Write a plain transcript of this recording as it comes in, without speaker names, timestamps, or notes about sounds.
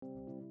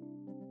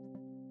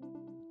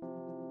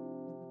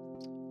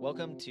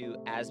Welcome to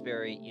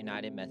Asbury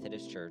United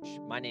Methodist Church.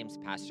 My name's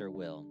Pastor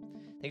Will.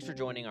 Thanks for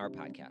joining our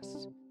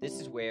podcast. This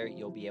is where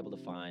you'll be able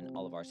to find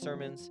all of our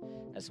sermons,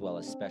 as well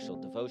as special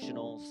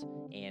devotionals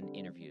and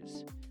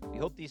interviews. We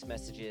hope these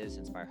messages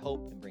inspire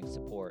hope and bring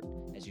support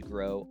as you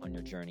grow on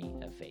your journey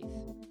of faith.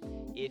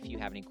 If you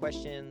have any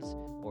questions,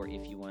 or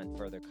if you want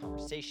further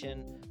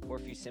conversation, or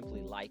if you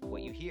simply like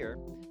what you hear,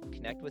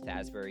 connect with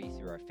Asbury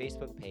through our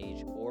Facebook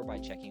page or by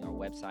checking our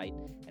website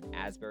at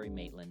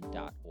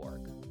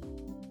asburymaitland.org.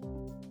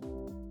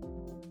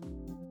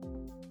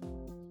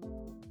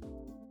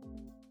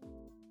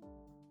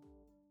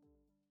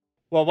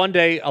 Well, one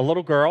day, a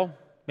little girl,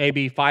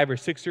 maybe 5 or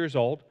 6 years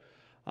old,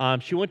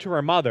 she went to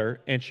her mother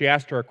and she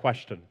asked her a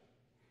question.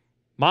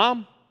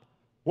 Mom,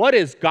 what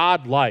is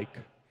God like?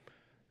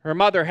 Her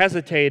mother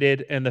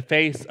hesitated in the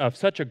face of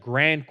such a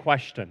grand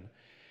question.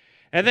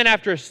 And then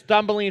after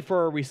stumbling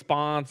for a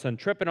response and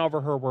tripping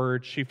over her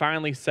words, she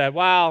finally said,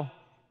 well,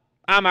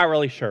 I'm not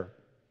really sure.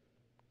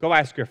 Go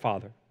ask your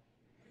father.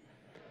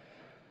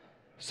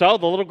 So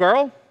the little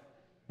girl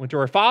went to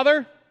her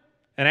father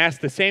and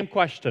asked the same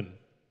question.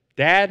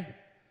 Dad,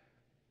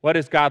 what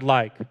is God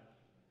like?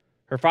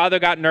 Her father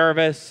got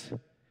nervous.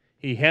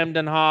 He hemmed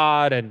and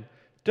hawed and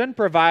didn't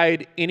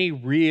provide any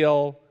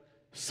real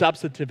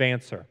substantive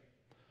answer.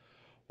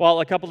 Well,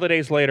 a couple of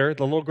days later,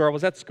 the little girl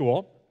was at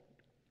school,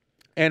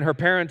 and her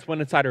parents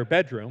went inside her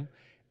bedroom,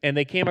 and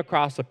they came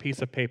across a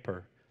piece of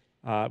paper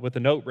with a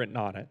note written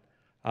on it.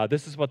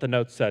 This is what the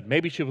note said.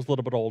 Maybe she was a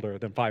little bit older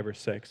than 5 or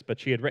 6,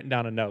 but she had written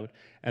down a note,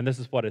 and this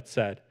is what it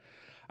said.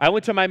 I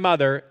went to my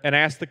mother and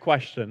asked the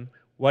question,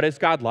 what is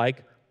God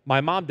like? My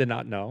mom did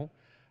not know.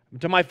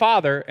 To my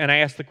father, and I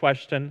asked the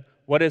question,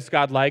 what is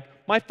God like?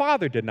 My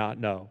father did not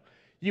know.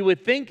 You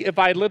would think if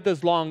I lived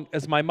as long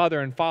as my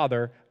mother and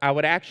father, I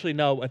would actually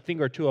know a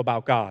thing or two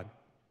about God.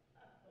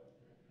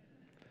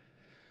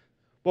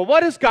 Well,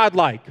 what is God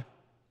like?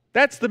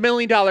 That's the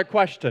million-dollar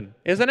question,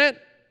 isn't it?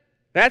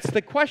 That's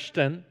the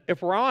question,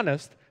 if we're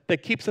honest,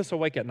 that keeps us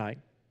awake at night.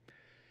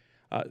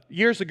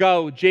 Years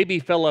ago, J.B.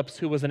 Phillips,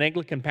 who was an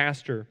Anglican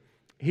pastor,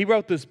 he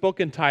wrote this book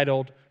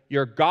entitled,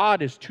 Your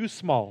God is Too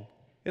Small.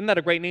 Isn't that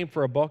a great name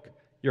for a book?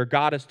 Your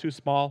God is Too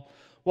Small.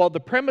 Well, the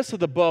premise of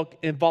the book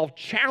involved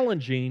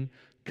challenging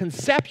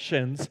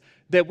conceptions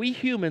that we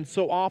humans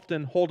so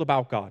often hold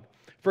about God.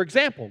 For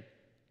example,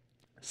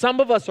 some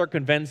of us are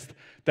convinced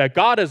that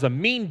God is a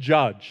mean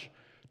judge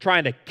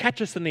trying to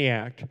catch us in the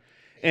act,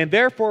 and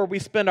therefore we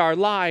spend our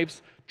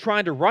lives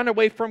trying to run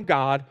away from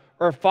God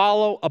or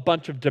follow a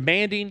bunch of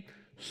demanding,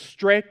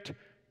 strict,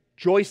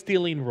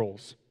 joy-stealing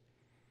rules.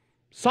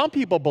 Some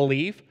people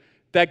believe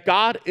that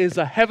God is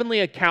a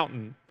heavenly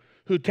accountant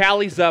who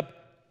tallies up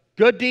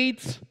good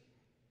deeds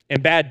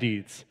and bad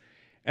deeds.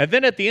 And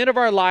then at the end of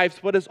our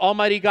lives, what is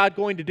Almighty God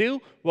going to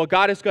do? Well,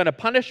 God is going to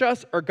punish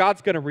us or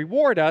God's going to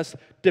reward us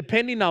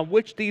depending on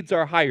which deeds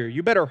are higher.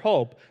 You better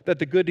hope that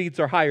the good deeds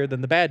are higher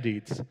than the bad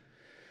deeds.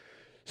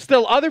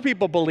 Still, other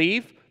people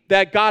believe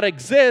that God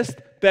exists,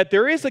 that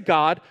there is a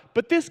God,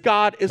 but this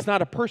God is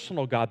not a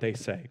personal God, they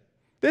say.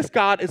 This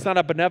God is not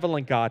a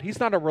benevolent God. He's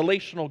not a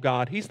relational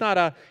God. He's not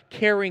a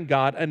caring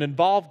God, an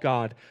involved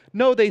God.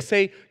 No, they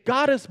say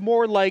God is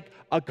more like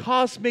a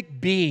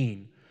cosmic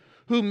being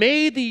who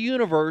made the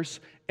universe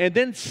and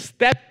then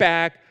stepped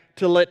back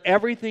to let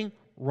everything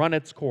run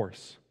its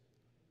course.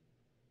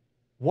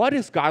 What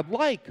is God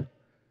like?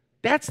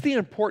 That's the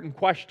important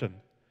question.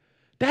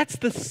 That's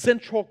the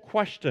central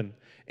question.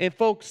 And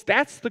folks,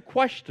 that's the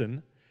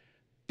question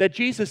that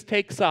Jesus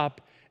takes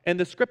up in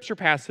the scripture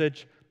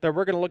passage that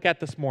we're going to look at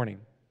this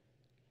morning.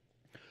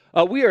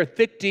 We are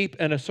thick deep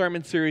in a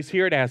sermon series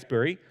here at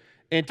Asbury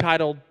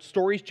entitled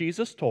Stories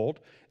Jesus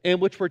Told, in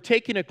which we're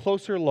taking a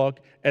closer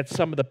look at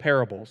some of the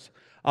parables.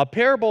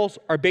 Parables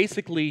are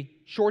basically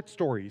short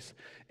stories.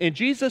 And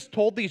Jesus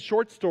told these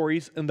short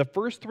stories in the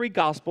first 3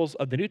 Gospels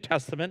of the New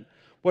Testament.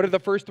 What are the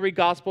first 3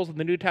 Gospels of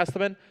the New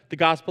Testament? The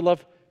Gospel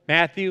of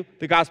Matthew,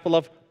 the Gospel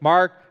of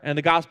Mark, and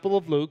the Gospel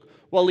of Luke.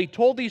 Well, he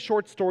told these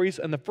short stories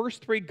in the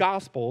first 3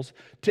 Gospels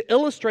to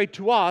illustrate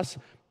to us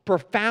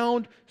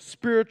profound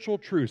spiritual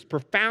truths,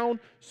 profound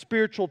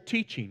spiritual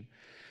teaching.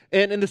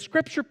 And in the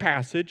scripture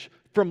passage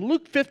from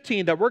Luke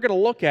 15 that we're going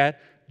to look at,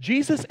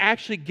 Jesus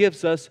actually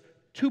gives us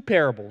 2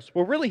 parables.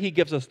 Well, really, he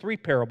gives us 3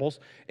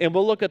 parables, and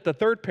we'll look at the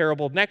 3rd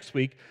parable next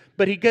week.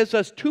 But he gives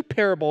us 2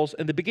 parables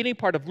in the beginning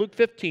part of Luke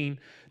 15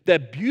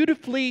 that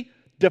beautifully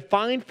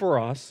define for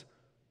us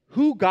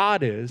who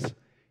God is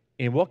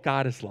and what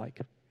God is like.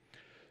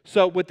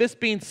 So with this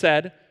being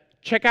said,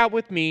 check out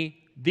with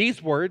me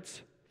these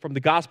words from the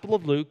Gospel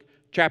of Luke,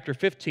 chapter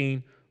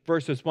 15,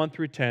 verses 1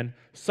 through 10.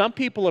 Some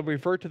people have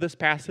referred to this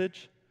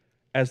passage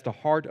as the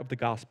heart of the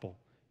gospel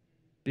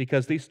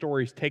because these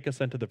stories take us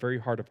into the very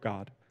heart of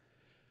God.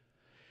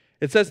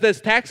 It says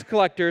this, tax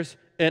collectors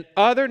and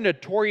other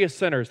notorious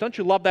sinners. Don't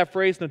you love that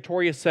phrase,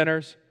 notorious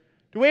sinners?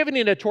 Do we have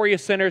any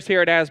notorious sinners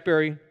here at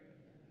Asbury?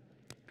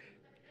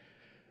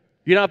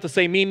 You don't have to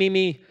say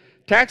me.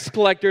 Tax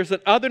collectors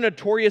and other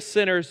notorious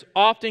sinners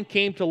often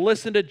came to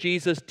listen to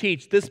Jesus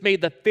teach. This made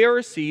the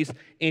Pharisees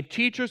and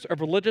teachers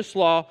of religious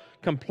law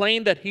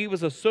complained that he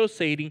was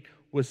associating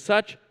with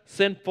such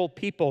sinful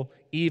people,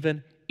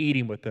 even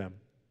eating with them.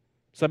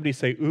 Somebody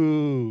say,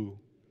 ooh.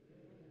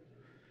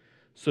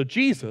 So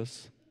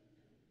Jesus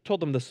told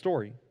them the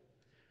story.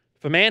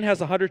 If a man has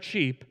 100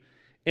 sheep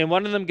and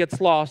one of them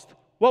gets lost,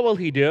 what will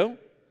he do?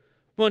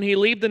 Will he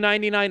leave the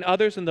 99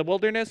 others in the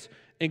wilderness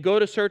and go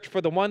to search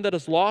for the one that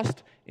is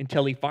lost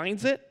until he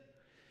finds it?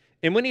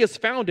 And when he has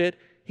found it,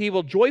 he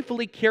will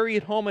joyfully carry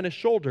it home on his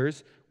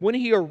shoulders. When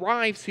he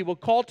arrives, he will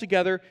call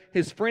together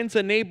his friends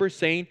and neighbors,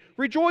 saying,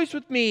 "Rejoice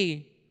with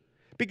me,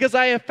 because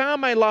I have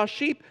found my lost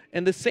sheep."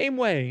 In the same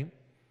way,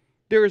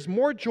 there is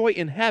more joy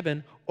in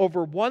heaven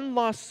over one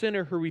lost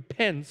sinner who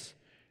repents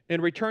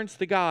and returns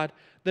to God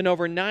than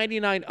over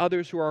 99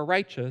 others who are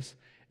righteous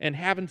and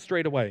haven't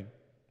strayed away.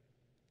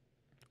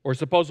 Or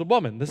suppose a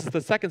woman, this is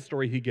the second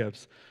story he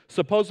gives.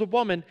 Suppose a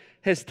woman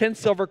has 10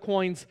 silver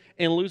coins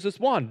and loses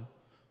one.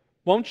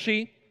 Won't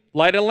she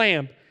light a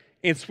lamp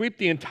and sweep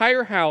the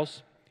entire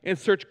house and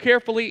search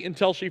carefully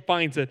until she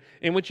finds it?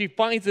 And when she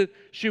finds it,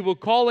 she will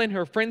call in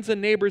her friends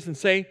and neighbors and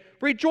say,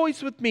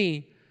 "Rejoice with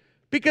me,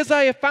 because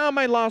I have found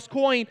my lost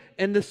coin."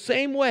 In the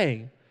same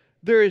way,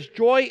 there is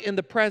joy in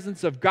the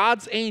presence of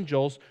God's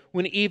angels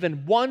when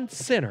even one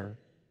sinner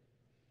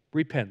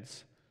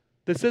repents.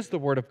 This is the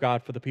word of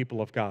God for the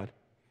people of God.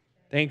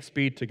 Thanks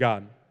be to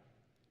God.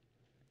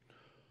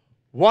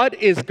 What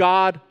is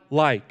God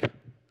like?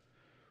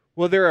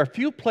 Well, there are a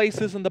few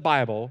places in the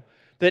Bible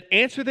that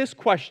answer this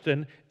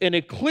question in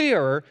a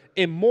clearer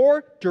and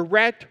more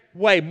direct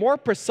way, more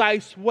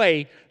precise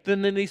way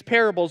than in these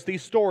parables,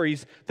 these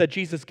stories that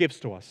Jesus gives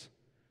to us.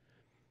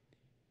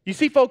 You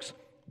see, folks,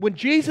 when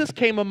Jesus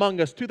came among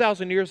us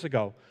 2,000 years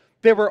ago,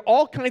 there were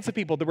all kinds of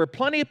people. There were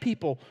plenty of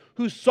people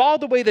who saw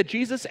the way that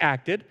Jesus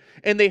acted,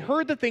 and they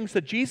heard the things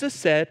that Jesus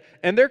said,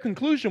 and their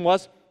conclusion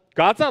was,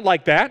 God's not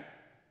like that.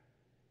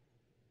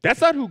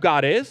 That's not who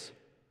God is.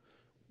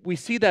 We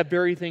see that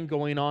very thing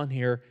going on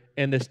here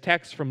in this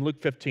text from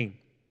Luke 15.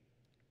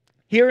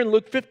 Here in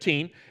Luke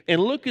 15, and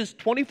Luke is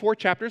 24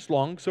 chapters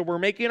long, so we're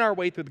making our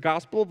way through the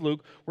Gospel of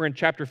Luke. We're in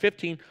chapter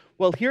 15.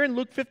 Well, here in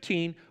Luke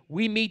 15,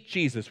 we meet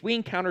Jesus. We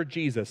encounter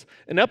Jesus.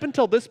 And up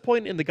until this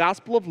point in the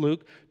Gospel of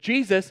Luke,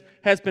 Jesus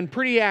has been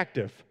pretty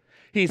active.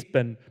 He's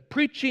been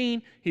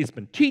preaching, he's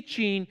been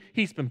teaching,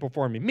 he's been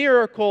performing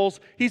miracles,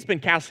 he's been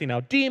casting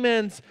out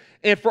demons.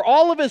 And for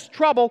all of his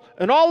trouble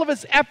and all of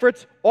his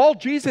efforts, all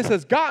Jesus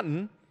has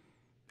gotten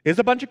is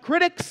a bunch of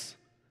critics.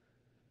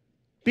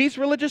 These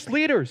religious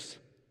leaders.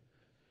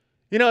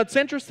 You know, it's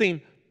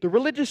interesting. The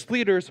religious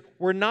leaders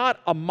were not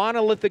a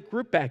monolithic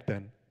group back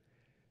then.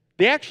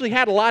 They actually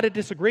had a lot of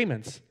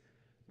disagreements.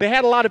 They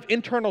had a lot of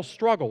internal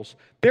struggles.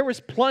 There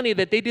was plenty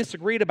that they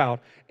disagreed about.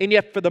 And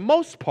yet, for the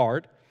most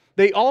part,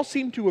 they all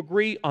seem to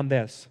agree on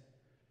this.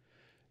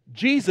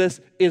 Jesus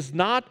is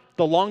not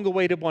the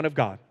long-awaited one of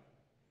God.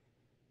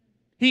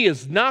 He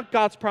is not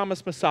God's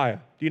promised Messiah.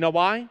 Do you know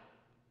why?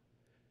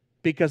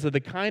 Because of the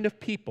kind of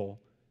people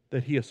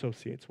that he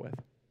associates with.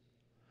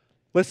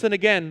 Listen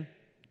again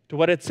to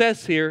what it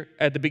says here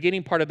at the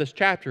beginning part of this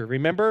chapter.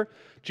 Remember,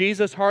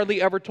 Jesus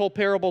hardly ever told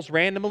parables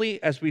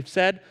randomly, as we've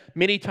said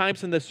many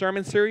times in this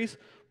sermon series.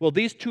 Well,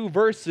 these two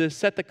verses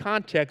set the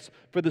context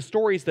for the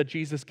stories that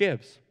Jesus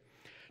gives.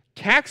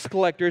 Tax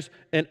collectors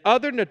and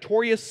other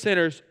notorious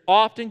sinners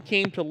often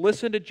came to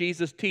listen to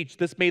Jesus teach.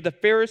 This made the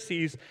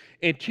Pharisees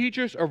and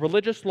teachers of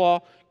religious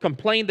law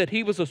complain that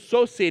he was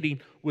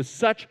associating with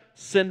such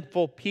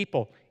sinful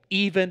people,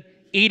 even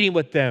eating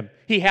with them.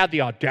 He had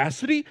the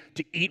audacity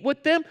to eat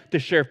with them, to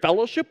share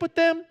fellowship with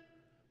them.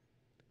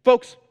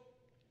 Folks,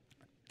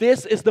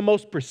 this is the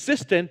most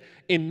persistent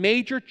and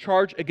major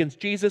charge against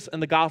Jesus in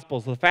the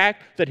Gospels, the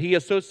fact that he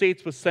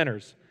associates with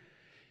sinners.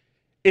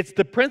 It's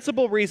the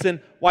principal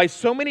reason why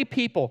so many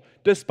people,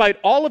 despite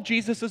all of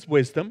Jesus'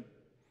 wisdom,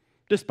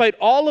 despite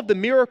all of the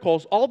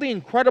miracles, all the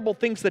incredible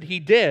things that he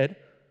did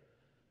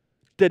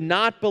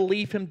not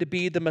believe him to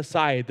be the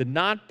Messiah, did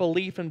not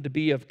believe him to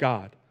be of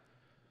God.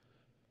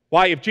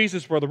 Why, if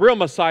Jesus were the real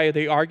Messiah,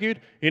 they argued,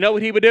 you know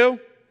what he would do?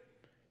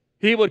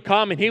 He would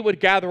come and he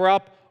would gather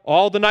up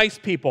all the nice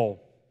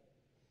people,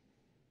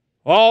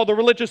 all the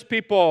religious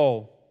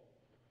people,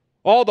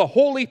 all the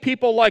holy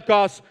people like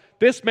us.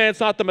 This man's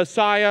not the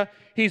Messiah.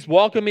 He's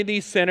welcoming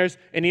these sinners,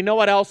 and you know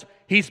what else?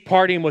 He's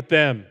partying with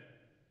them.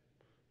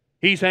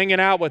 He's hanging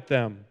out with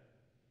them.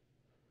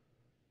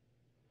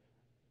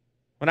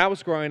 When I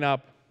was growing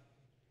up,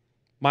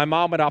 my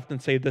mom would often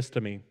say this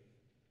to me,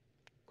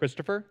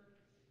 Christopher,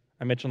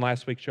 I mentioned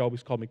last week she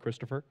always called me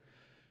Christopher.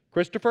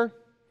 Christopher,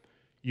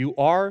 you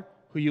are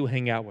who you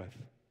hang out with.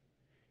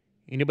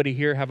 Anybody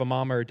here have a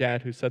mom or a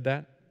dad who said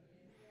that?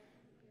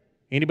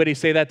 Anybody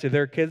say that to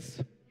their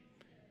kids?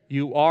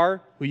 You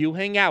are who you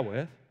hang out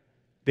with.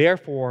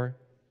 Therefore,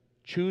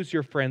 choose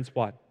your friends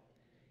what?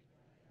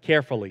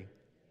 Carefully,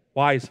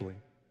 wisely.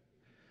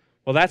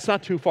 Well, that's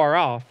not too far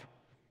off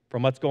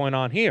from what's going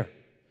on here.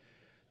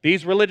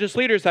 These religious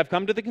leaders have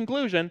come to the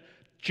conclusion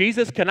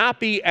Jesus cannot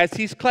be, as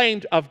he's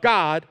claimed, of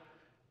God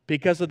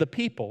because of the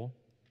people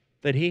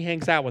that he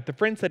hangs out with, the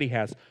friends that he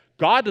has.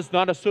 God does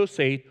not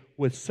associate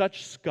with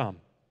such scum?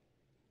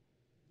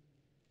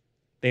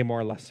 They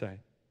more or less say.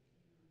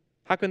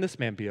 How can this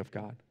man be of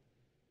God?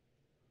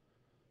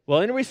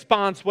 Well, in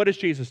response, what does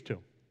Jesus do?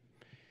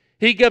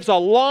 He gives a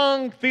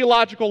long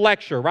theological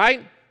lecture,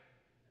 right?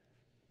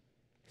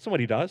 That's what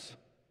he does.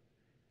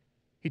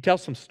 He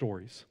tells some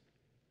stories.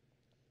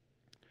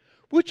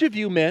 Which of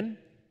you men,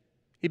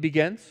 he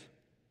begins,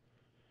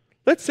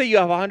 let's say you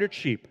have 100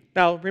 sheep.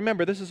 Now,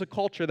 remember, this is a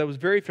culture that was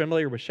very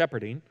familiar with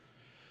shepherding.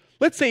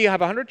 Let's say you have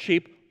 100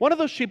 sheep. One of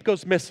those sheep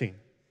goes missing.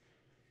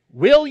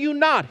 Will you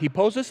not, he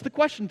poses the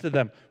question to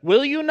them,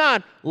 will you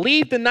not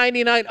leave the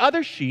 99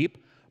 other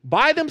sheep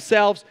by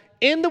themselves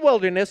in the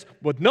wilderness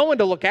with no one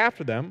to look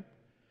after them,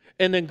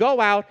 and then go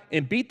out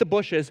and beat the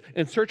bushes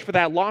and search for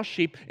that lost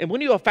sheep? And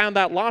when you have found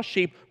that lost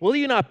sheep, will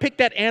you not pick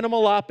that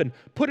animal up and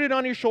put it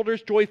on your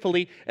shoulders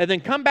joyfully, and then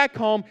come back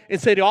home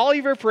and say to all of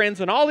your friends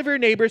and all of your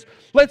neighbors,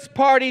 let's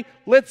party,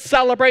 let's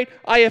celebrate,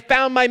 I have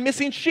found my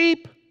missing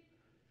sheep?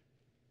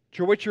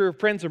 To which your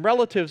friends and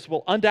relatives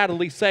will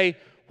undoubtedly say,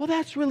 well,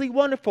 that's really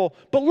wonderful.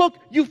 But look,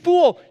 you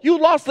fool, you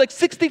lost like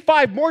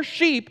 65 more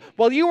sheep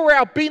while you were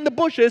out beating the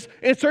bushes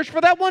in search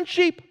for that one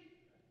sheep.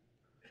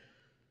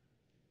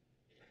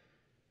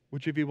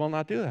 Which of you will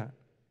not do that?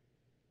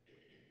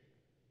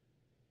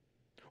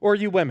 Or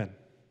you women.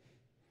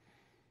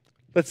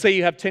 Let's say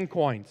you have 10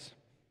 coins.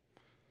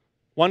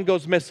 One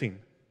goes missing.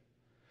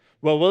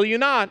 Well, will you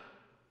not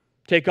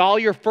take all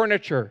your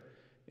furniture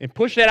and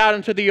push it out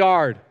into the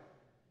yard?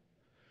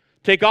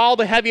 Take all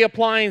the heavy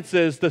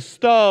appliances, the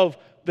stove,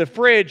 the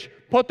fridge,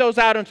 put those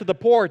out into the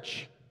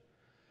porch.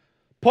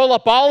 Pull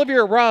up all of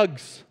your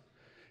rugs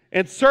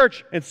and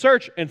search and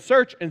search and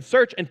search and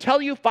search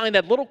until you find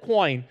that little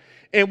coin.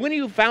 And when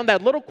you found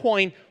that little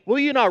coin, will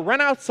you not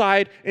run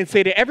outside and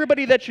say to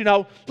everybody that you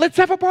know, let's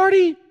have a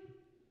party?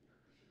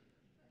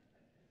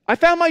 I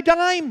found my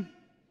dime.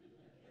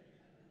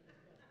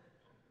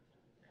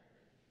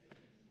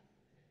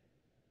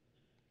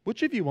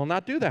 Which of you will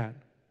not do that?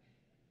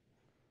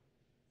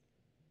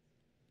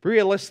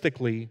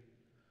 Realistically,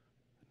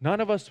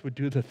 none of us would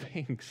do the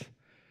things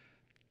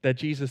that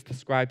Jesus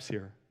describes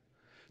here.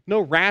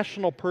 No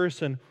rational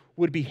person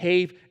would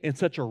behave in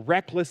such a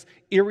reckless,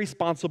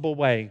 irresponsible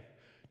way.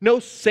 No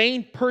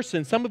sane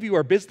person, some of you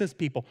are business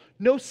people,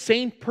 no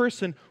sane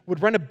person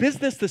would run a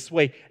business this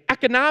way.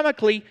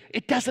 Economically,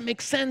 it doesn't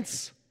make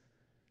sense.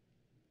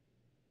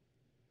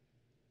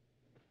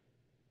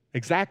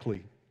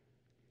 Exactly.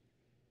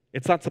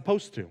 It's not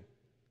supposed to.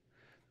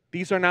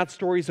 These are not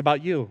stories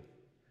about you.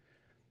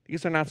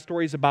 These are not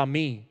stories about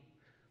me.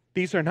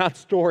 These are not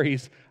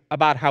stories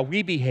about how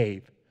we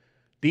behave.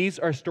 These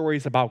are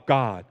stories about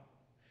God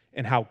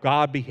and how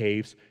God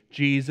behaves.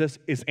 Jesus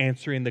is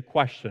answering the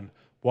question,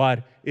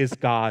 what is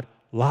God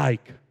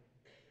like?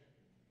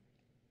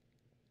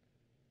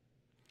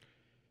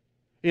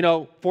 You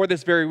know, for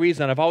this very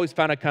reason, I've always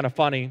found it kind of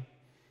funny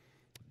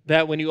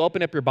that when you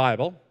open up your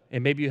Bible,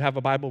 and maybe you have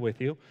a Bible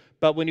with you,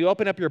 but when you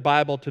open up your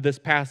Bible to this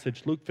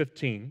passage, Luke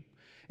 15,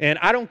 and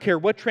I don't care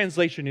what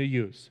translation you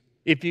use,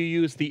 if you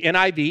use the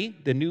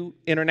NIV, the New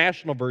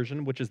International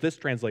Version, which is this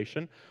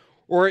translation,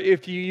 or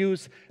if you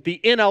use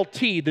the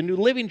NLT, the New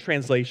Living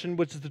Translation,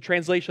 which is the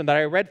translation that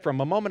I read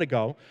from a moment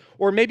ago,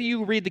 or maybe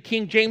you read the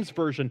King James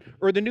Version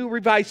or the New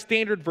Revised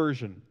Standard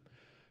Version.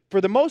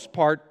 For the most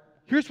part,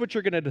 here's what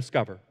you're going to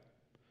discover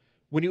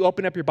when you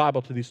open up your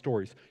Bible to these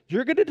stories.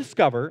 You're going to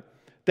discover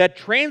that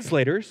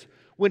translators,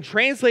 when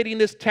translating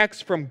this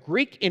text from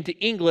Greek into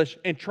English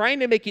and trying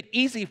to make it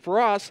easy for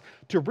us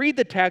to read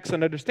the text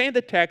and understand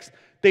the text,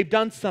 they've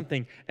done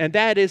something, and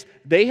that is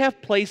they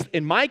have placed,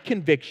 in my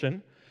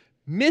conviction,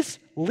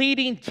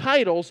 misleading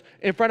titles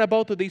in front of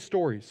both of these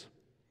stories,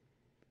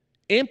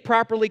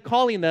 improperly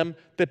calling them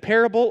the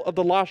parable of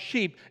the lost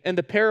sheep and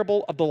the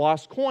parable of the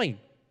lost coin.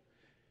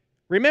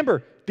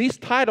 Remember, these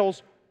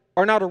titles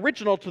are not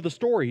original to the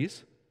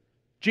stories.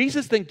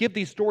 Jesus didn't give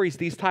these stories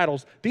these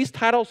titles. These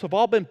titles have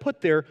all been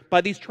put there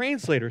by these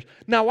translators.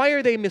 Now, why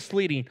are they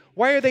misleading?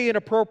 Why are they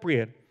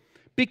inappropriate?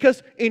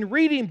 Because in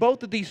reading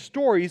both of these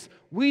stories,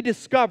 we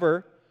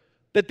discover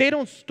that they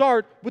don't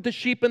start with the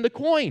sheep and the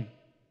coin.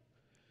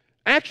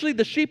 Actually,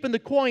 the sheep and the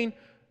coin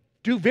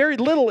do very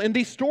little in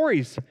these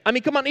stories. I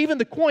mean, come on, even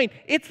the coin,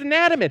 it's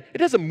inanimate. It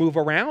doesn't move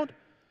around.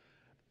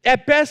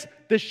 At best,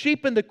 the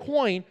sheep and the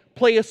coin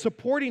play a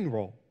supporting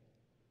role.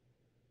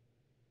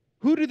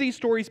 Who do these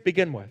stories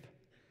begin with?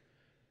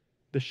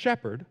 The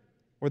shepherd,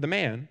 or the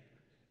man,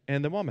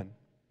 and the woman.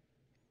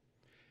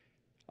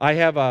 I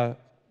have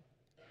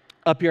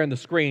up here on the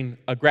screen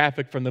a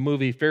graphic from the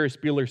movie Ferris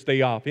Bueller's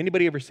Day Off.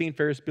 Anybody ever seen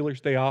Ferris Bueller's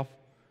Day Off?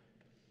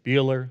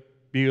 Bueller.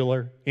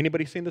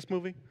 Anybody seen this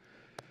movie?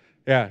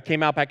 Yeah, it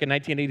came out back in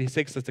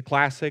 1986. It's a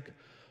classic.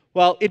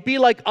 Well, it'd be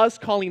like us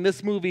calling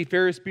this movie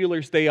Ferris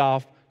Bueller's Day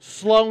Off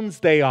Sloane's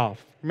Day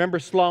Off. Remember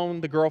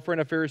Sloane, the girlfriend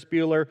of Ferris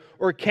Bueller?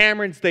 Or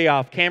Cameron's Day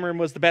Off. Cameron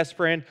was the best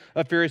friend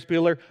of Ferris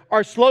Bueller.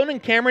 Are Sloane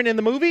and Cameron in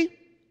the movie?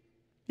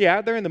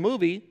 Yeah, they're in the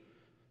movie.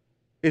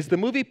 Is the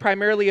movie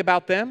primarily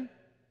about them?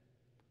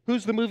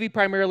 Who's the movie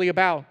primarily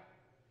about?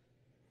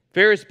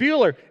 Ferris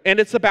Bueller, and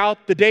it's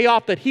about the day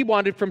off that he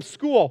wanted from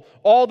school,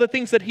 all the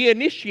things that he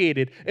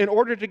initiated in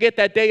order to get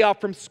that day off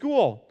from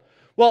school.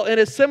 Well, in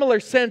a similar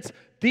sense,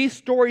 these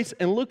stories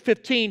in Luke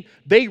 15,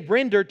 they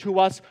render to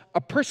us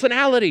a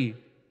personality,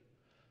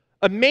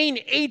 a main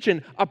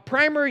agent, a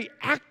primary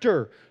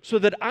actor, so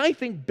that I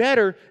think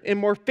better and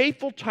more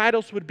faithful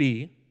titles would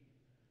be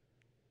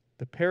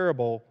the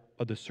parable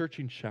of the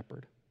searching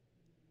shepherd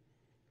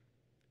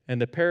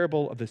and the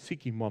parable of the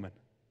seeking woman.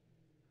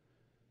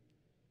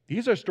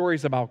 These are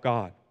stories about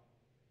God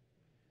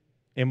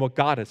and what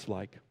God is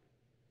like.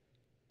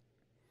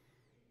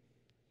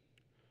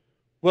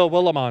 Will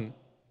Willimon,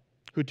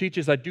 who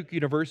teaches at Duke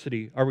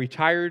University, a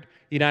retired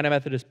United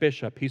Methodist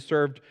bishop. He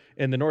served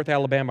in the North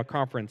Alabama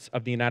Conference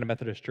of the United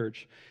Methodist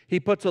Church. He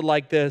puts it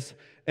like this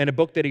in a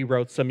book that he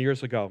wrote some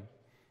years ago.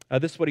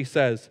 This is what he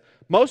says.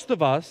 Most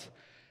of us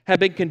have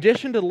been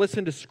conditioned to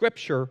listen to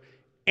Scripture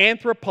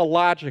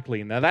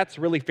anthropologically. Now that's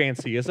really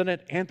fancy, isn't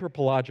it?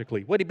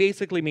 Anthropologically. What he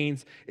basically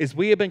means is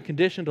we have been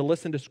conditioned to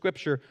listen to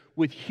Scripture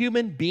with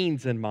human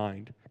beings in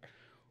mind,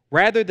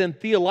 rather than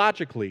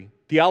theologically.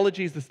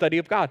 Theology is the study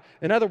of God.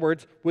 In other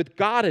words, with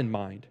God in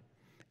mind,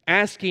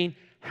 asking,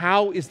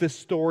 how is this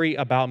story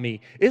about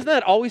me? Isn't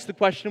that always the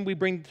question we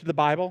bring to the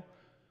Bible?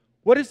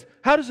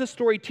 How does this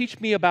story teach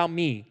me about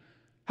me?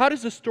 How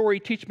does this story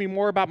teach me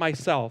more about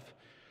myself?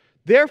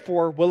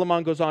 Therefore,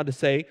 Willimon goes on to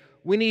say,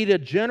 we need a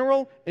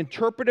general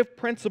interpretive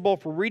principle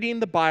for reading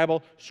the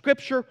Bible.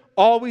 Scripture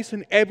always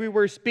and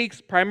everywhere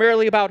speaks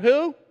primarily about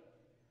who?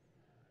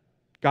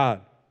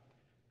 God.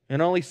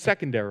 And only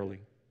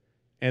secondarily,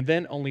 and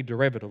then only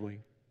derivatively,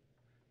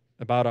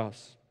 about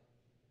us.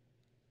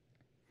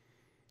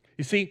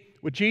 You see,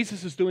 what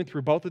Jesus is doing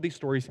through both of these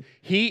stories,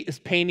 he is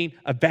painting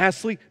a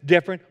vastly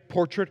different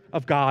portrait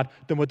of God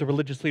than what the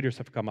religious leaders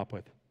have come up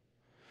with.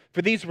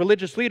 For these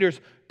religious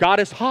leaders, God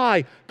is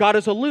high, God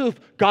is aloof,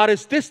 God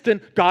is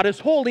distant, God is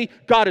holy,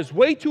 God is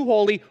way too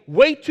holy,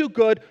 way too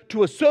good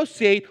to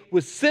associate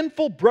with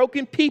sinful,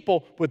 broken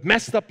people with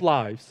messed up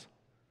lives.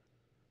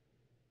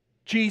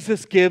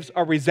 Jesus gives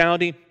a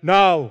resounding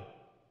no.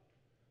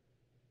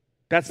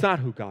 That's not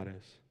who God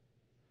is.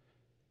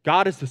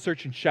 God is the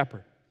searching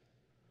shepherd.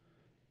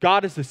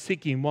 God is the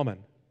seeking woman.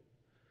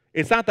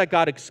 It's not that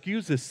God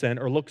excuses sin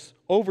or looks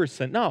over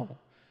sin, no.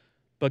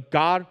 But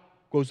God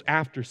goes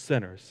after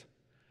sinners.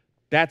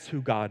 That's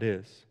who God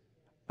is.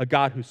 A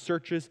God who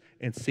searches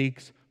and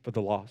seeks for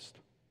the lost.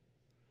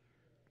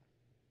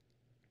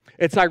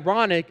 It's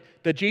ironic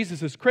that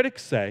Jesus'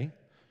 critics say,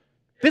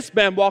 this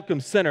man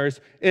welcomes sinners,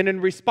 and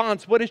in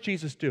response, what does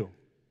Jesus do?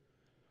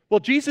 Well,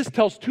 Jesus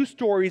tells two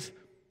stories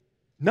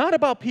not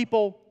about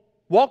people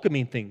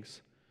welcoming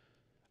things.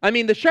 I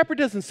mean, the shepherd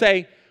doesn't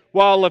say,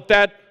 well, if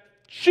that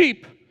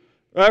sheep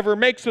ever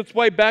makes its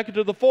way back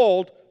into the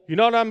fold, you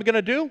know what I'm going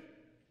to do?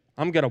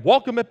 I'm going to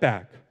welcome it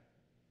back.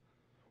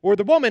 Or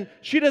the woman,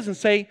 she doesn't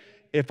say,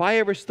 if I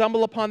ever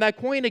stumble upon that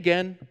coin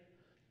again,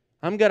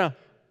 I'm going to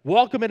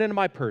welcome it into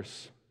my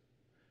purse.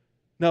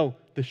 No,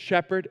 the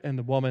shepherd and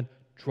the woman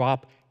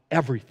drop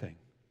everything.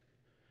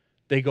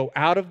 They go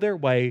out of their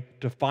way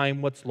to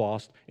find what's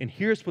lost. And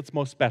here's what's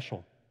most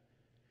special.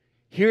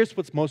 Here's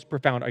what's most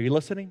profound. Are you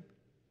listening?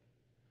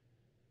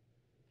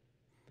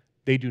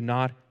 They do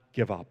not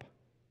give up.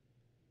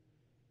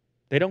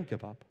 They don't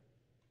give up.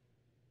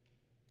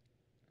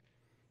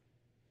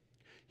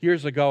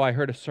 Years ago, I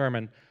heard a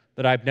sermon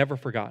that I've never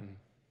forgotten.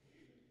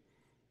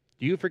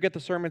 Do you forget the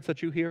sermons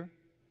that you hear?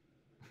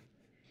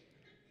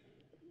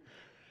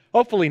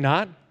 Hopefully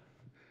not.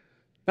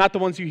 Not the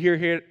ones you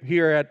hear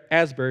here at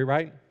Asbury,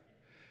 right?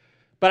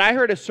 But I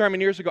heard a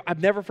sermon years ago.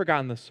 I've never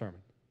forgotten this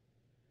sermon.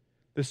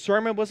 The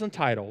sermon was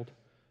entitled,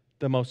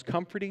 The Most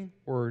Comforting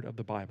Word of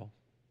the Bible.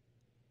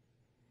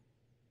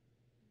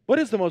 What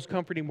is the most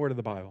comforting word of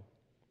the Bible?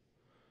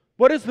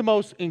 What is the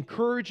most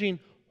encouraging,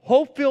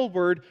 hope-filled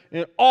word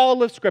in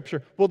all of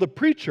Scripture? Well, the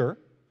preacher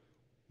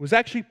was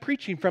actually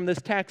preaching from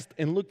this text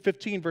in Luke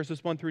 15,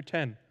 verses 1 through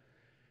 10.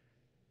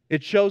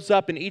 It shows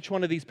up in each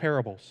one of these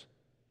parables.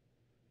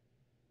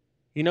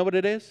 You know what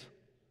it is?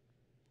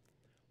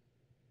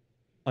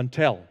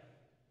 Until.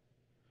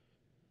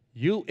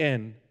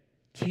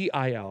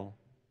 U-N-T-I-L.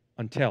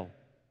 Until.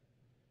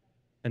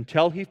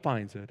 Until he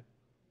finds it,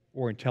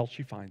 or until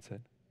she finds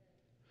it.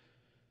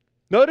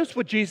 Notice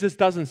what Jesus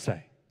doesn't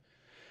say.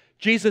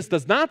 Jesus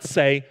does not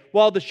say,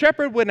 well, the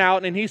shepherd went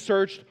out and he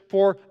searched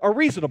for a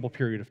reasonable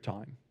period of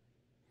time,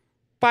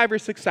 5 or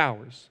 6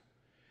 hours.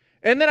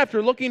 And then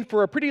after looking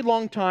for a pretty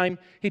long time,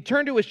 he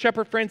turned to his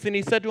shepherd friends and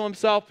he said to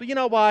himself, you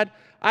know what?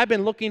 I've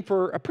been looking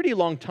for a pretty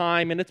long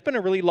time and it's been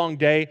a really long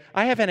day.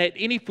 I haven't had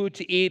any food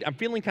to eat. I'm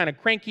feeling kind of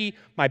cranky.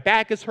 My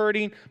back is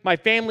hurting. My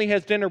family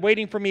has dinner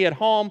waiting for me at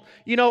home.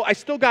 You know, I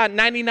still got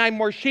 99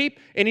 more sheep.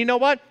 And you know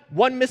what?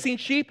 One missing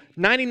sheep,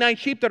 99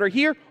 sheep that are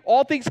here.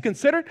 All things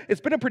considered,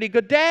 it's been a pretty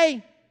good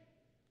day.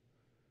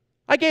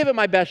 I gave it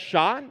my best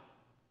shot.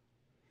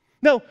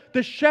 No,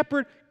 the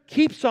shepherd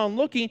keeps on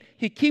looking,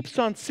 he keeps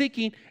on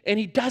seeking, and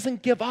he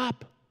doesn't give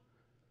up.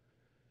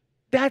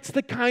 That's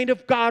the kind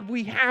of God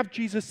we have,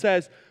 Jesus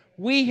says.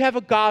 We have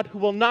a God who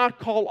will not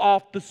call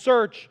off the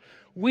search.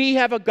 We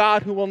have a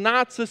God who will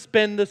not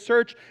suspend the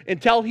search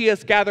until He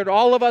has gathered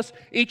all of us,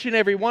 each and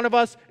every one of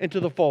us, into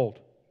the fold.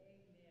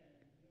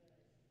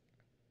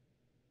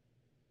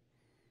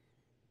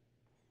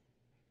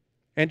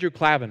 Andrew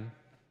Klavan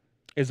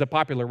is a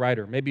popular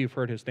writer. Maybe you've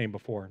heard his name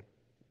before.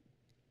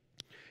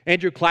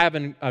 Andrew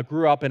Klavan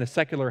grew up in a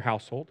secular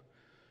household.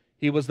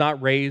 He was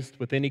not raised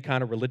with any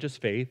kind of religious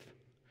faith.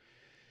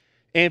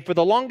 And for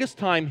the longest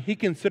time, he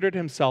considered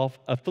himself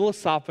a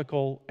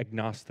philosophical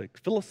agnostic.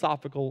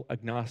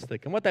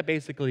 And what that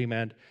basically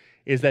meant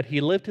is that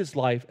he lived his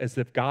life as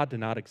if God did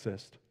not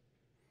exist.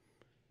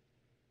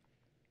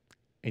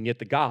 And yet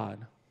the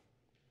God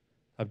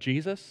of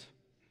Jesus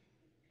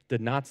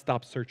did not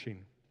stop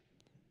searching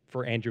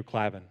for Andrew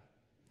Klavan.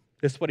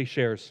 This is what he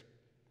shares.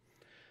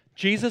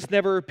 Jesus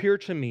never appeared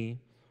to me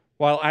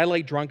while I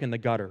lay drunk in the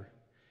gutter.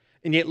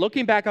 And yet,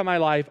 looking back on my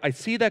life, I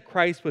see that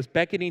Christ was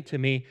beckoning to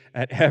me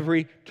at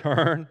every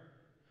turn.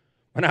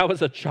 When I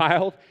was a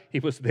child, He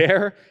was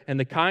there, and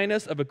the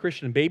kindness of a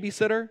Christian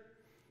babysitter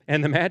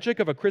and the magic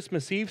of a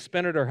Christmas Eve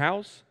spent at our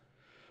house.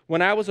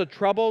 When I was a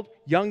troubled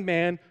young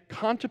man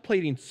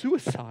contemplating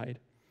suicide,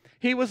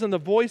 He was in the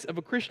voice of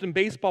a Christian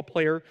baseball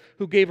player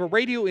who gave a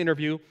radio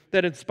interview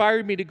that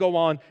inspired me to go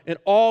on. And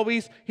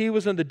always, He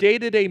was in the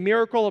day-to-day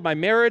miracle of my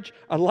marriage,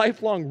 a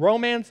lifelong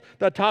romance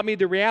that taught me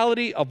the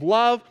reality of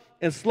love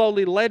and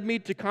slowly led me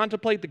to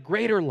contemplate the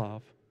greater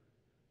love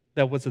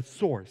that was its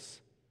source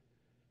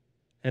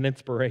and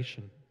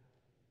inspiration.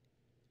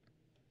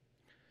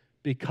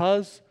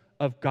 Because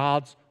of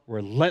God's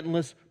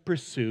relentless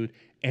pursuit,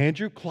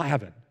 Andrew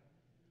Klavan,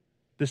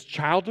 this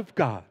child of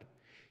God,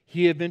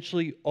 he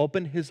eventually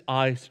opened his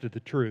eyes to the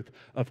truth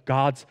of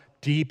God's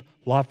deep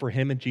love for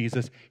him and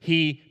Jesus.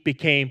 He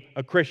became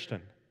a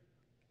Christian.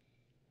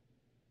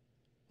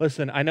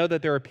 Listen, I know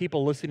that there are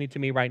people listening to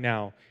me right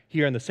now,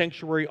 here in the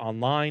sanctuary,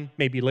 online,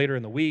 maybe later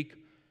in the week.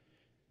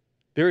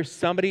 There is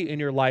somebody in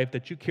your life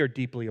that you care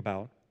deeply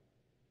about.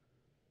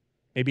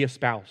 Maybe a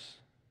spouse,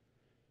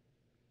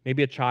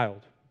 maybe a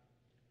child,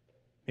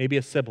 maybe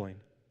a sibling,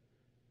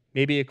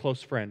 maybe a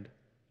close friend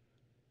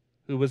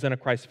who wasn't a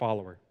Christ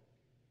follower.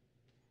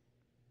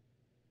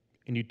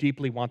 And you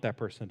deeply want that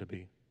person to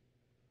be.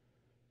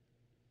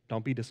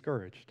 Don't be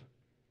discouraged.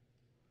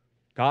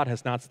 God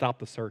has not stopped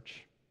the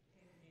search.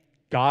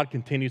 God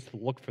continues to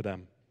look for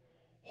them.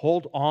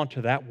 Hold on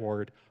to that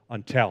word,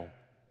 until.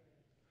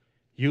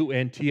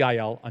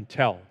 U-N-T-I-L,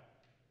 until.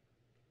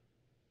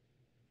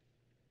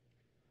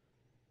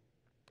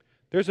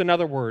 There's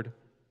another word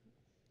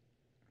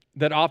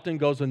that often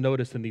goes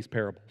unnoticed in these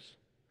parables.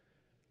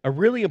 A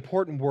really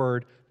important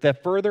word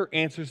that further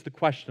answers the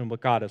question of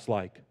what God is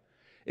like.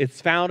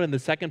 It's found in the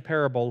second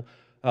parable,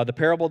 the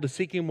parable of the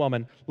seeking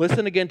woman.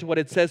 Listen again to what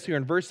it says here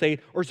in verse 8.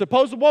 Or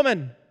suppose a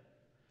woman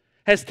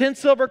has 10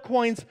 silver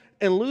coins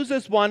and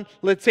loses one.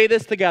 Let's say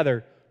this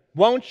together.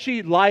 Won't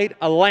she light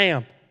a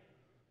lamp?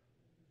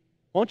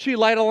 Won't she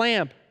light a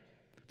lamp?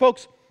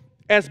 Folks,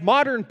 as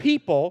modern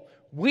people,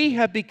 we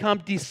have become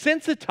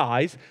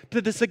desensitized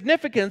to the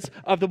significance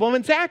of the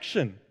woman's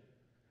action.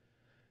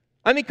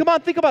 I mean, come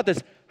on, think about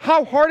this.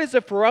 How hard is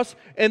it for us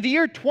in the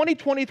year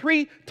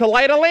 2023 to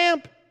light a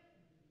lamp?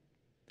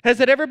 Has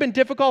it ever been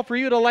difficult for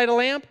you to light a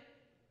lamp?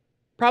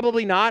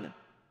 Probably not,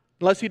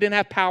 unless you didn't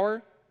have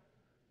power.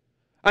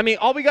 I mean,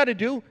 all we got to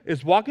do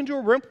is walk into a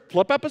room,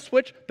 flip up a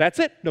switch, that's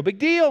it, no big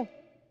deal.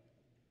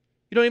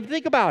 You don't even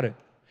think about it.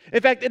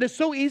 In fact, it is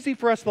so easy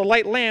for us to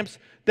light lamps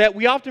that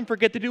we often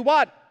forget to do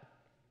what?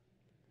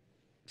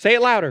 Say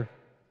it louder.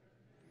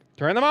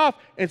 Turn them off.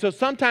 And so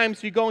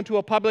sometimes you go into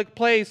a public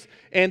place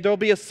and there'll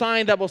be a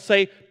sign that will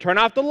say, turn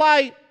off the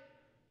light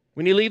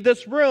when you leave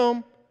this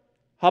room.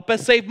 Help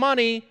us save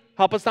money.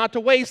 Help us not to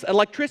waste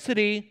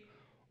electricity.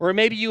 Or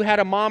maybe you had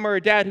a mom or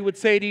a dad who would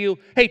say to you,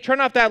 hey,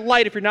 turn off that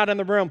light if you're not in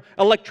the room.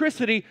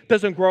 Electricity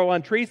doesn't grow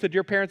on trees. Did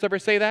your parents ever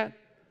say that?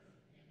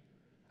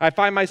 I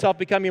find myself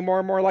becoming more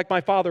and more like my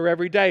father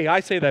every day. I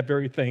say that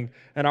very thing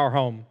in our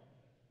home.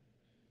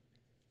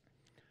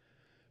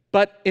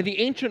 But in the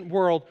ancient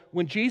world,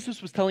 when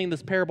Jesus was telling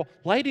this parable,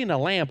 lighting a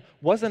lamp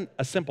wasn't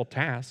a simple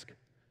task,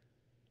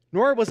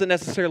 nor was it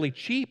necessarily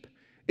cheap.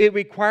 It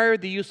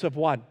required the use of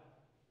what?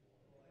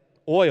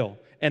 Oil.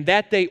 And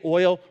that day,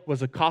 oil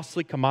was a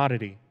costly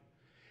commodity.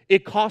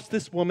 It cost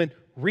this woman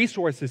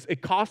resources.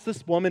 It cost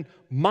this woman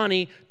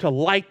money to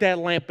light that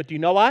lamp. But do you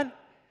know what?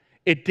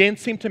 It didn't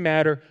seem to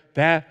matter.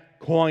 That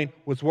coin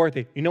was worth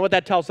it. You know what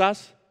that tells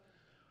us?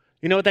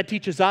 You know what that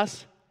teaches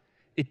us?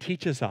 It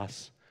teaches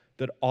us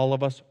that all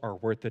of us are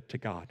worth it to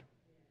God.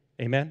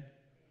 Amen?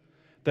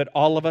 That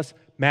all of us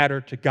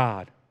matter to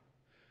God.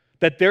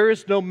 That there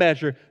is no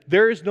measure,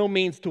 there is no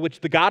means to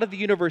which the God of the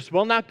universe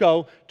will not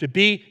go to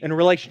be in a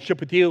relationship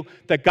with you,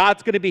 that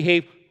God's going to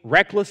behave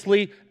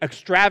recklessly,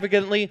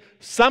 extravagantly,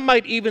 some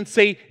might even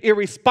say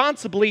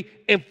irresponsibly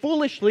and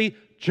foolishly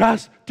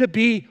just to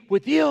be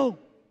with you.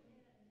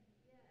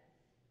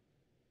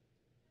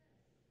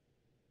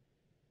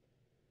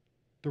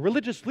 The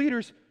religious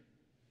leaders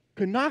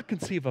could not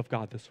conceive of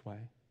God this way.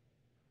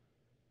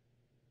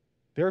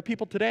 There are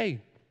people today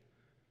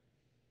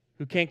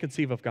who can't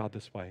conceive of God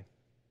this way.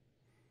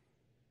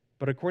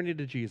 But according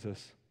to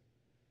Jesus,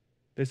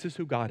 this is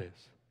who God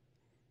is.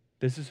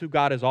 This is who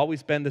God has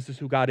always been. This is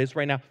who God is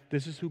right now.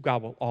 This is who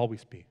God will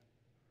always be.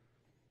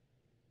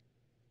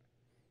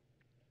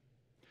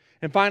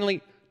 And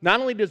finally,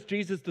 not only does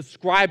Jesus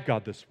describe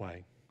God this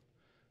way,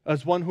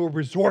 as one who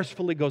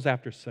resourcefully goes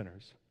after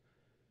sinners,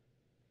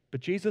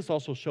 but Jesus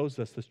also shows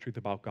us this truth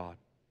about God.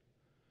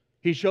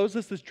 He shows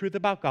us this truth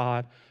about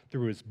God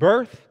through his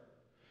birth,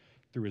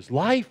 through his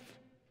life,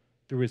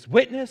 through his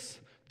witness,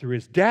 through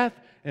his death,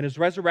 and his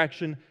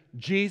resurrection.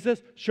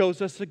 Jesus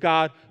shows us a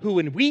God who,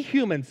 when we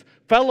humans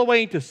fell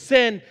away into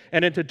sin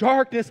and into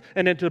darkness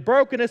and into the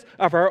brokenness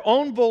of our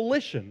own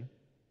volition,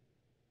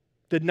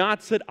 did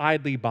not sit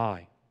idly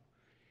by.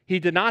 He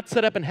did not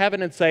sit up in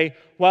heaven and say,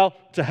 well,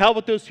 to hell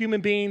with those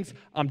human beings.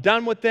 I'm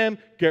done with them.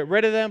 Get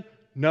rid of them.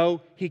 No,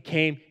 he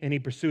came and he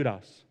pursued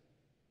us.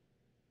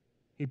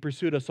 He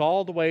pursued us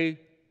all the way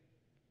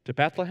to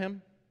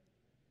Bethlehem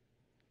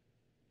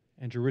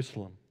and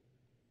Jerusalem.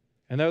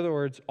 In other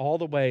words, all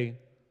the way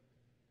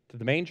to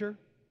the manger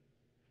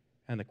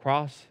and the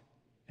cross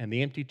and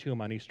the empty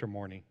tomb on Easter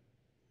morning.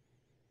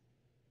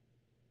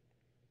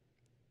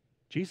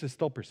 Jesus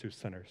still pursues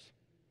sinners.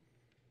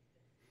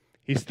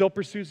 He still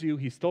pursues you.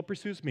 He still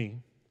pursues me.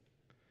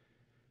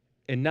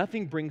 And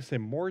nothing brings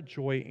him more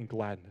joy and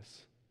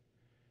gladness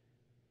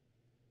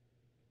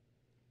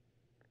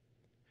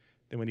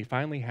than when he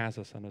finally has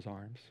us in his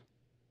arms.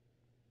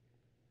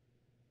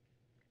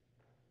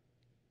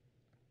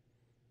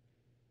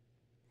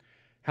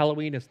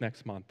 Halloween is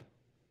next month.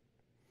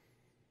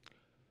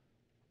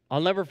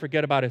 I'll never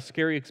forget about a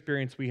scary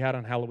experience we had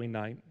on Halloween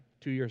night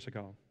 2 years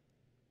ago.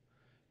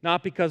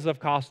 Not because of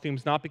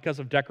costumes, not because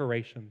of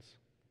decorations,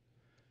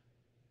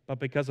 but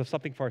because of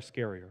something far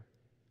scarier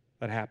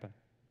that happened.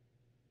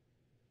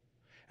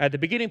 At the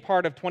beginning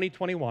part of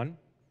 2021,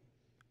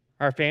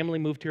 our family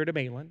moved here to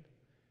Maitland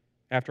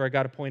after I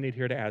got appointed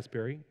here to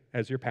Asbury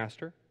as your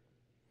pastor.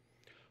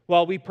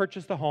 Well, we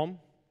purchased a home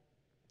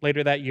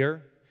later that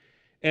year,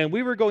 and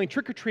we were going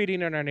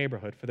trick-or-treating in our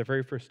neighborhood for the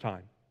very first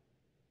time.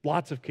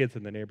 Lots of kids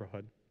in the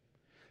neighborhood.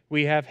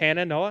 We have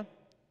Hannah and Noah.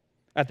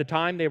 At the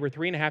time, they were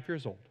 3.5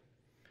 years old.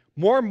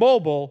 More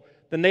mobile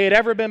than they had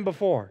ever been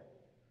before.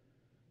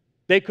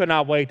 They could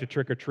not wait to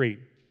trick-or-treat.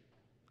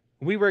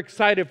 We were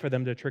excited for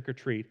them to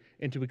trick-or-treat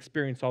and to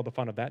experience all the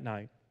fun of that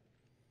night.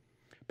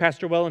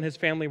 Pastor Will and his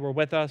family were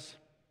with us.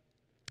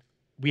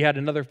 We had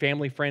another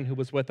family friend who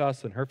was with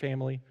us and her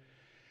family.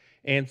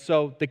 And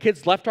so the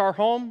kids left our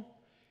home,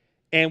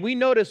 and we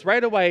noticed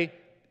right away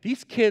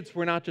these kids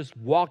were not just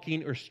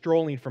walking or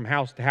strolling from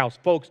house to house.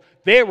 Folks,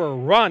 they were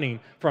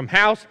running from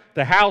house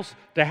to house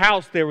to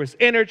house. There was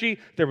energy,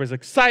 there was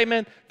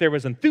excitement, there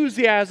was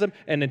enthusiasm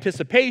and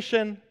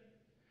anticipation.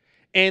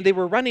 And they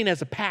were running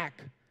as a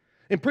pack.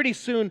 And pretty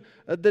soon,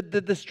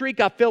 the street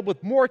got filled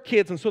with more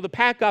kids, and so the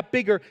pack got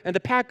bigger, and the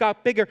pack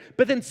got bigger.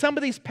 But then some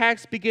of these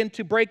packs began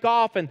to break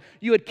off, and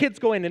you had kids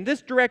going in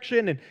this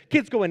direction, and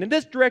kids going in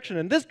this direction,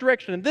 and this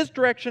direction, and this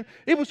direction.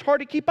 It was hard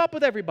to keep up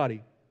with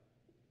everybody.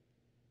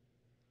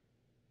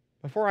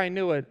 Before I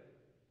knew it,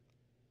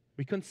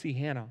 we couldn't see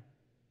Hannah.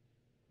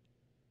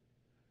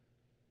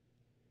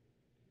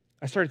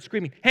 I started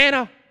screaming,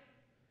 Hannah!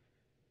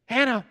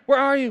 Hannah, where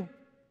are you?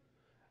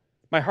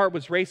 My heart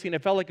was racing.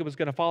 It felt like it was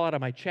going to fall out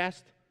of my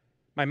chest.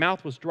 My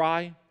mouth was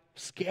dry,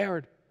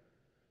 scared.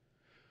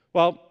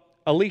 Well,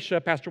 Alicia,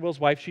 Pastor Will's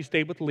wife, she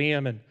stayed with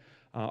Liam, and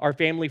our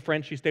family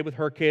friend, she stayed with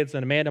her kids,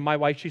 and Amanda, my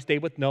wife, she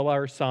stayed with Noah,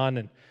 her son.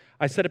 And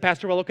I said to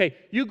Pastor Will, okay,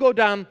 you go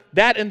down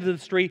that end of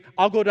the street,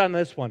 I'll go down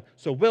this one.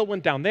 So Will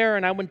went down there,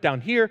 and I went down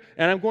here,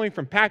 and I'm going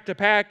from pack to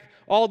pack,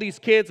 all these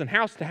kids, and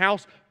house to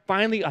house.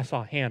 Finally, I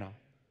saw Hannah.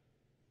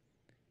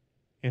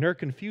 In her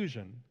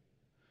confusion,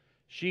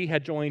 she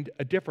had joined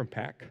a different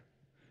pack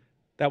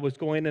that was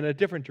going in a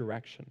different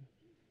direction.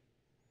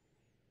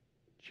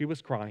 She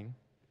was crying.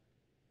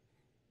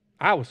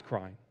 I was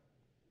crying.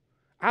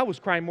 I was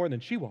crying more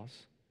than she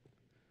was.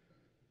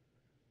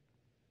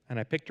 And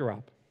I picked her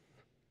up.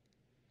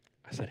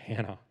 I said,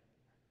 Hannah,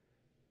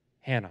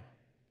 Hannah,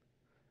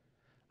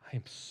 I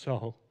am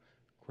so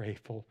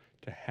grateful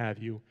to have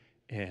you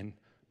in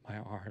my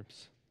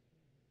arms.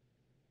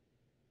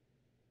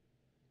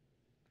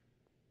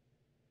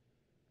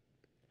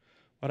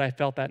 What I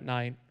felt that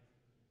night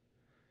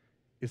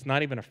is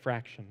not even a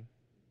fraction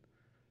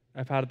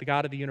of how the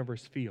God of the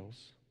universe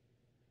feels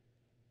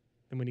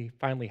and when he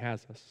finally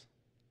has us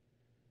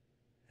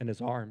in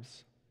his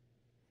arms,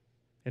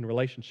 in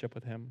relationship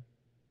with him.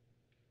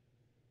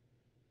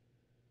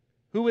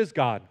 Who is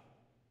God?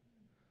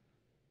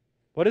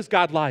 What is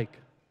God like?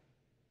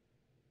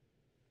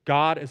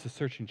 God is a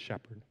searching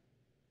shepherd.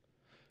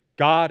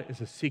 God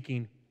is a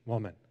seeking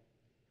woman.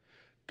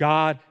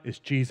 God is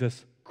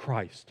Jesus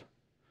Christ,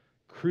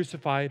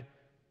 crucified,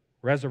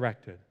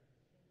 resurrected,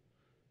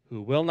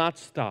 who will not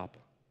stop,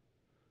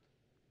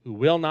 who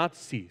will not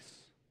cease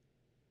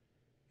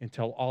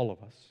until all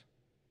of us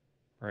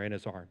are in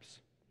his arms.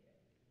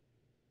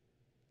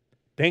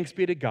 Thanks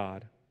be to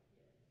God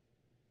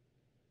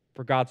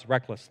for God's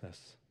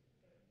recklessness,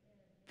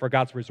 for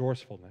God's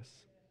resourcefulness.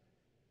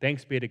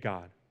 Thanks be to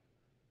God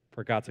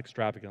for God's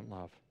extravagant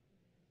love.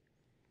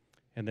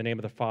 In the name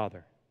of the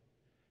Father,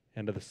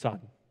 and of the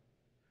Son,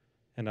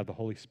 and of the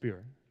Holy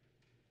Spirit.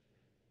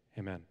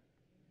 Amen.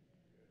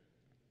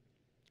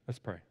 Let's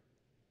pray.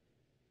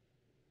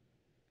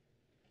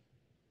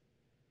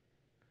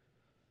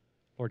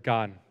 Lord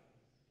God,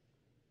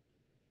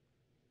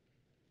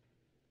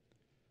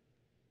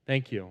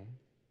 thank you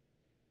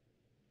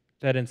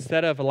that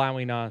instead of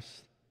allowing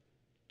us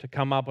to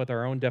come up with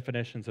our own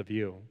definitions of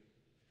you,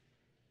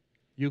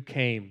 you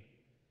came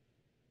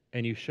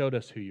and you showed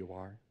us who you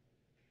are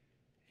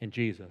in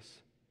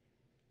Jesus,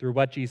 through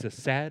what Jesus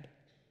said,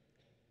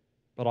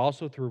 but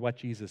also through what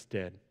Jesus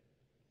did,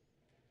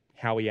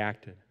 how he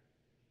acted,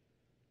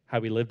 how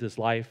he lived his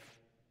life,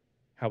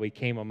 how he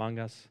came among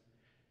us,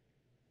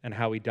 and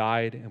how he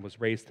died and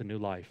was raised to new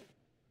life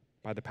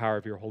by the power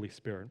of your Holy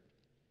Spirit.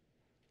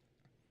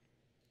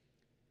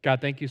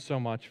 God, thank you so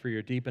much for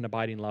your deep and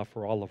abiding love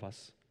for all of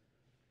us.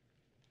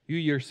 You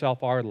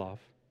yourself are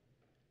love,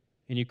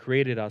 and you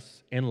created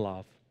us in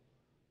love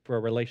for a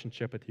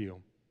relationship with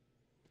you.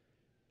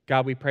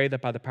 God, we pray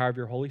that by the power of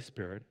your Holy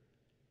Spirit,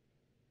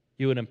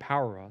 you would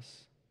empower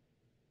us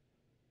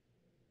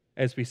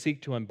as we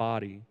seek to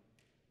embody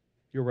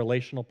your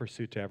relational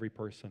pursuit to every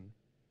person,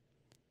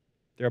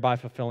 thereby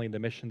fulfilling the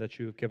mission that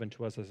you have given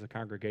to us as a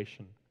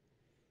congregation,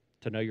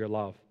 to know your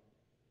love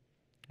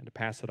and to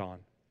pass it on.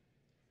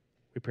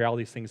 We pray all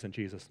these things in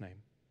Jesus' name.